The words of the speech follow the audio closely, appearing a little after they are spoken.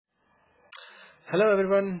Hello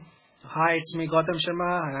everyone. Hi, it's me Gautam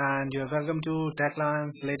Sharma and you're welcome to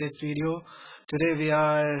TechLion's latest video. Today we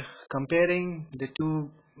are comparing the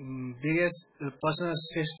two biggest personal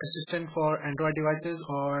assistant for Android devices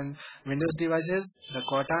on Windows devices, the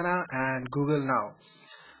Cortana and Google Now.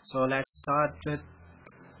 So let's start with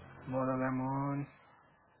both of them on.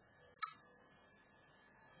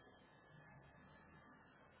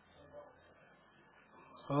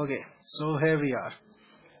 Okay, so here we are.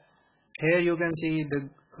 Here you can see the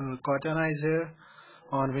Cortana is here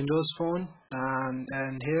on Windows Phone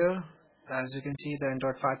and here as you can see the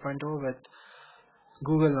Android 5.0 with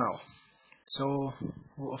Google Now. So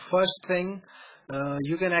first thing,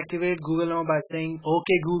 you can activate Google Now by saying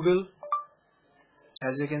OK Google,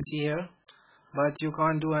 as you can see here, but you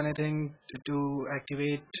can't do anything to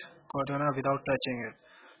activate Cortana without touching it.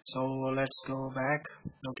 So let's go back.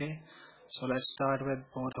 Okay, so let's start with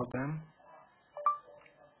both of them.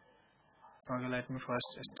 Okay, let me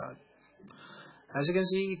first start. As you can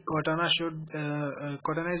see, Cortana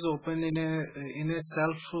is open in a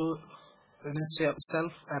self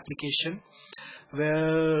application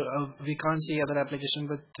where we can't see other application,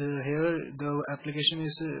 but here the application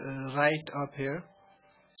is right up here,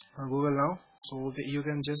 Google Now. So you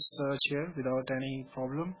can just search here without any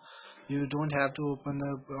problem. You don't have to open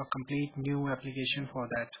a complete new application for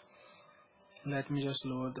that. Let me just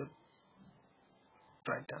lower the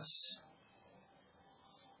brightness.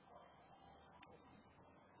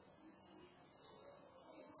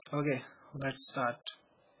 Okay, let's start.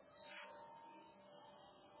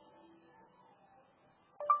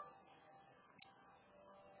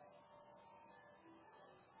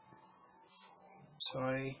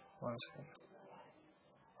 Sorry, one second.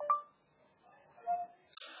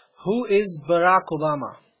 Who is Barack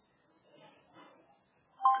Obama?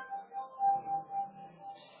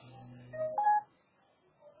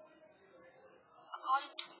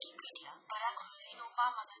 According to Wikipedia, Barack Hussein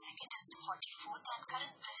Obama II is the 44th and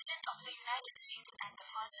current President of the United States and the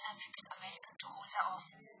first African American to hold the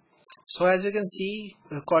office. So as you can see,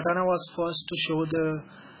 Cortana was first to show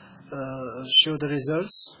the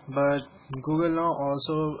results, but Google now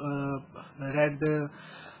also read the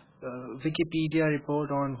Wikipedia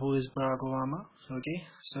report on who is Barack Obama. Okay,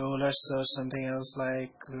 so let's search something else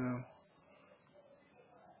like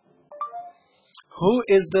who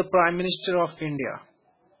is the Prime Minister of India?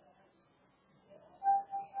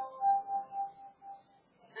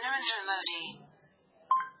 Narendra Modi.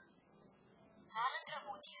 Narendra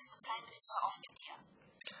Modi is the Prime Minister of India.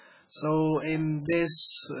 So in these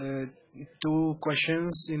two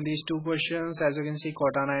questions, as you can see,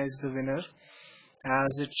 Cortana is the winner,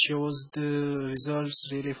 as it shows the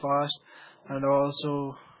results really fast, and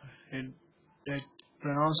also it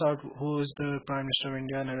pronounce out who is the Prime Minister of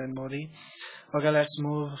India, Narendra Modi. Okay, let's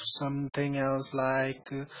move something else like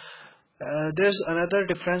there's another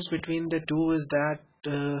difference between the two is that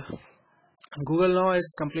Google Now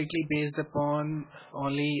is completely based upon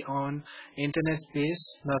only on internet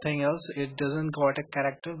space, nothing else. It doesn't got a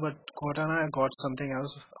character, but Cortana got something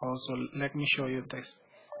else also. Let me show you this.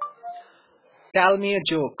 Tell me a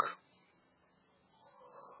joke.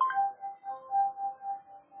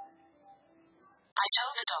 I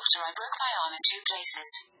told the doctor I broke my arm in two places.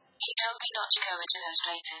 He told me not to go into those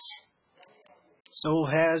places. So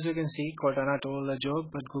here as you can see, Cortana told a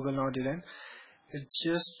joke, but Google Now didn't. It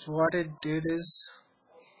just what it did is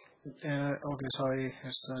okay, sorry,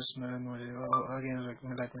 it's search again.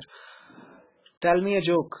 Let me tell me a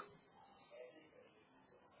joke.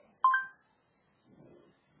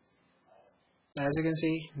 As you can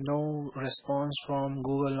see, no response from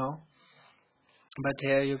Google Now, but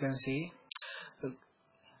here you can see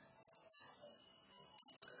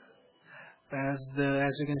as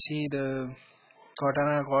you can see the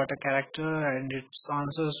Cortana got a character and it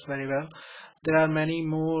answers very well. There are many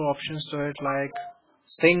more options to it like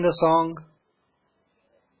sing a song.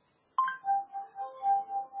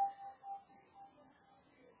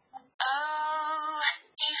 Oh,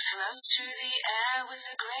 he floats through the air with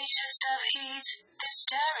the greatest of ease. This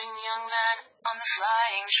daring young man on the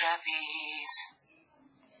flying trapeze.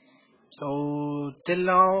 So till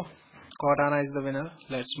now Cortana is the winner.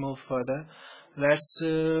 Let's move further. Let's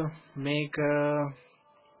make a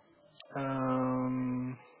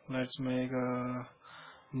let's make a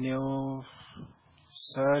new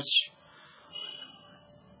search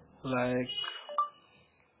like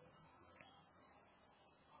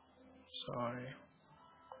sorry,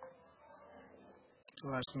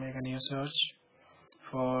 let's make a new search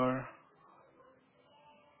for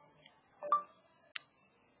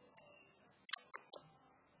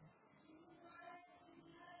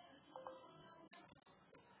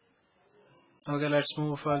Okay, let's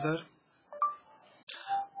move further.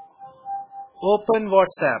 Open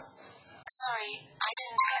WhatsApp. Sorry, I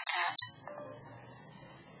didn't get that.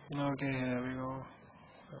 Okay, here we go.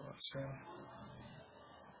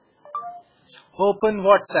 Open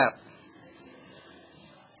WhatsApp.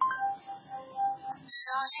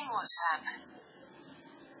 Starting WhatsApp.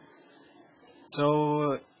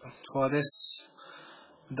 So for this,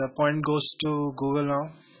 the point goes to Google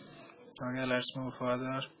now. Okay, let's move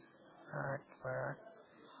further. Back.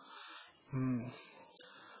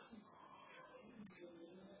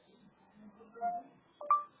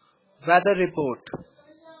 Weather report.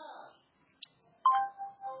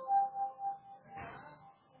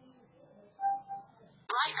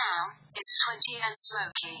 Right now, it's 20 and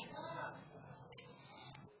smoky.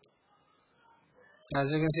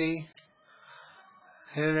 As you can see,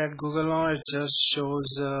 here at Google now, it just shows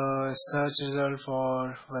search result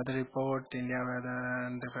for weather report, India weather,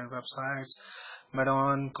 and different websites. But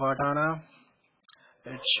on Cortana,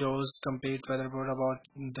 it shows complete weather report about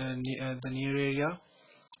the near area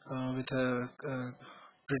with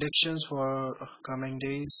predictions for coming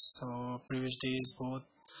days, so previous days both.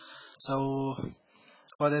 So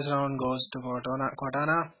for this round goes to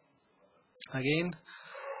Cortana. Again,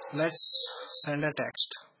 let's send a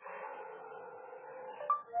text.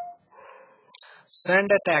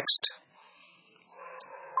 Send a text.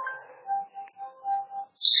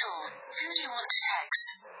 Sure. Who do you want to text?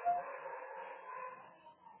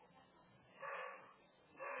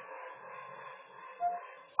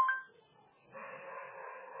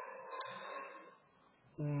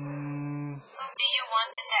 Who do you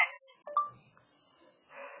want to text?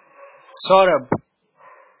 Saurabh.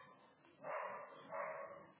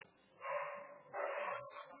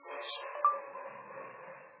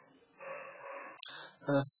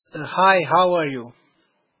 Hi, how are you?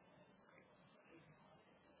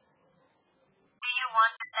 Do you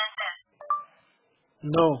want to send this?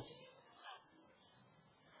 No.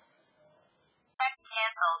 Text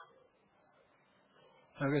cancelled.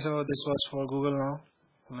 Okay, so this was for Google now.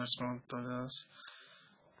 Let's move to this.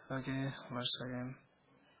 Okay, let's again.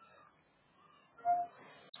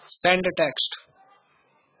 Send a text.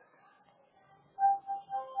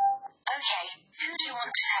 Okay, who do you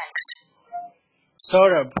want to text?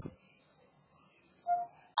 Saurabh.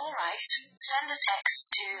 Alright, send a text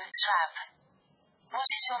to Srab. What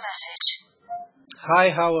is your message? Hi,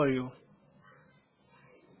 how are you?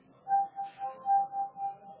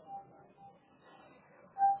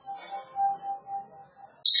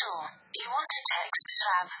 Sure, you want to text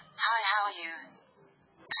Srab. Hi, how are you?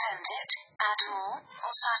 Send it, add more,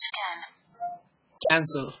 or start again.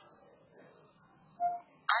 Cancel.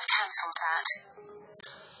 I've cancelled that.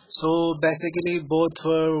 So basically both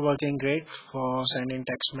were working great for sending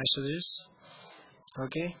text messages.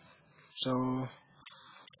 Okay, so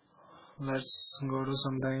let's go to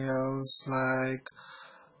something else, like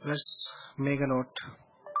let's make a note.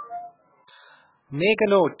 Make a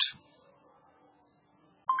note.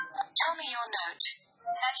 Tell me your note.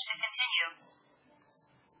 Touch to continue.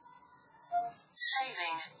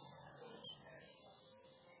 Saving.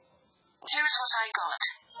 Here's what I got.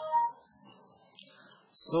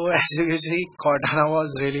 So as you can see, Cortana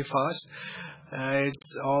was really fast. It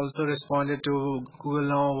also responded to Google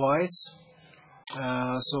Now voice.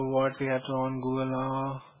 So what we have to on Google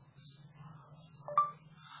Now.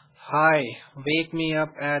 Hi, wake me up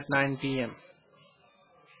at 9 p.m.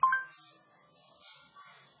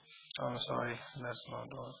 Oh, sorry, that's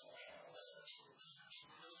not what.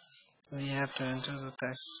 We have to enter the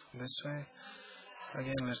text this way.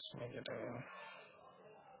 Again, let's make it again.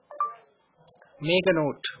 Make a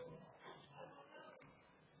note.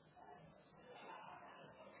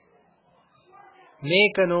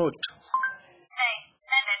 Make a note. Say,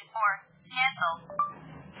 send it, or cancel.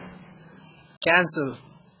 Cancel.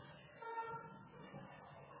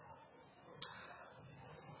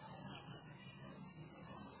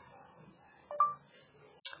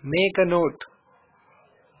 Make a note.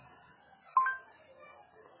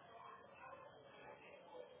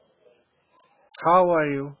 How are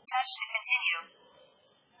you? Touch to continue.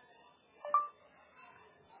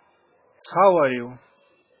 How are you?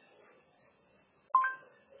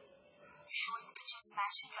 Showing pictures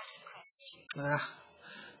matching your request.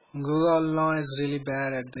 Google Now is really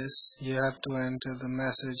bad at this. You have to enter the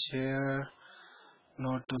message here.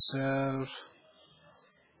 Note to self.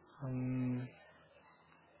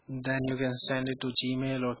 Then you can send it to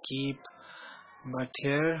Gmail or Keep. But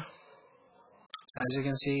here, as you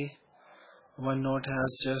can see, OneNote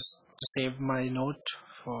has just saved my note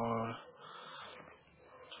for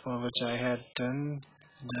which I had done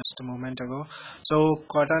just just a moment ago. So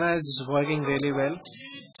Cortana is working really well.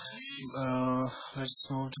 Let's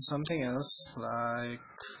move to something else like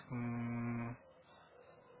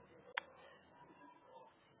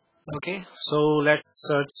okay, so let's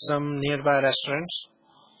search some nearby restaurants.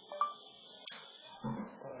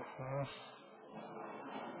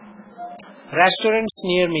 Restaurants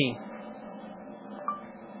near me.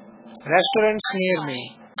 Restaurants near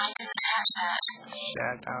me. I didn't catch that.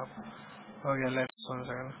 Shut up. Okay, let's one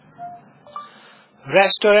second.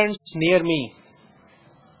 Restaurants near me.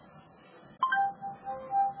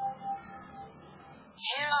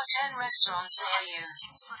 Here are 10 restaurants near you.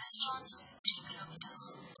 For restaurants within 3 kilometers.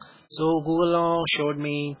 So Google now showed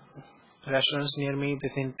me restaurants near me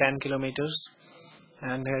within 10 kilometers,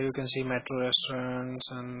 and here you can see metro restaurants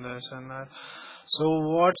and this and that. So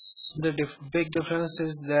what's the big difference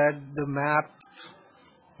is that the map,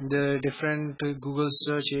 the different Google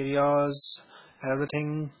search areas,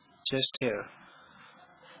 everything just here.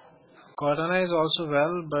 Cortana is also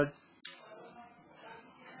well, but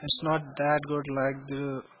it's not that good like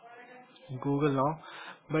the Google now.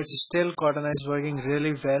 But still, Cortana is working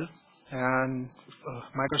really well, and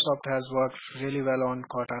Microsoft has worked really well on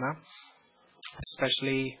Cortana,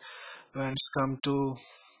 especially when it's come to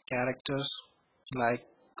characters like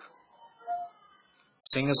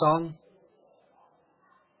sing a song.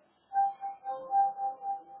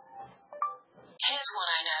 Here's one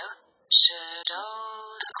I know. Should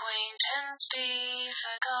old acquaintance be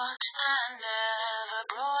forgot and never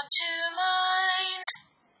brought to mind?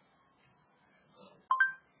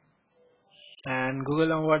 And Google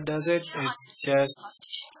now what does it? It's just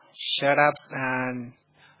shut up and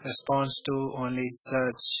responds to only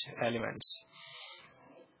search elements.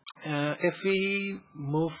 If we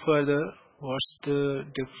move further, what's the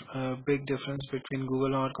big difference between Google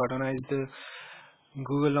Now and Cortana is the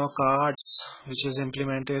Google Now cards, which is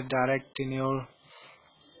implemented direct in your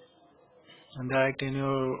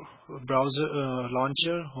browser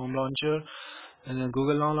launcher, home launcher, and the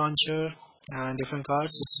Google Now launcher, and different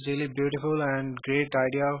cards. It's really beautiful and great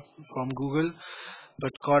idea from Google.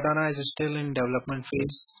 But Cortana is still in development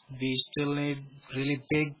phase. We still need really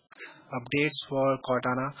big updates for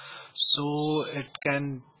Cortana so it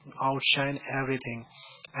can outshine everything.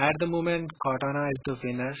 At the moment, Cortana is the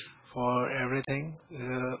winner for everything.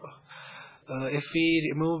 If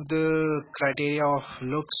we remove the criteria of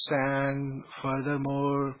looks and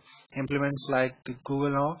furthermore implements like the Google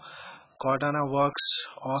Now, Cortana works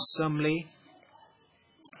awesomely,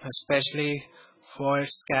 especially for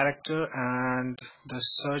its character and the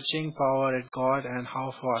searching power it got and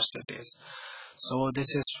how fast it is. So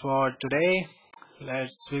this is for today.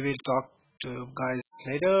 We will talk to you guys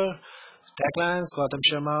later. Techlines, Gautam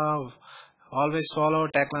Sharma. Always follow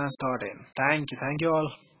techlines.in. Thank you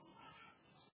all.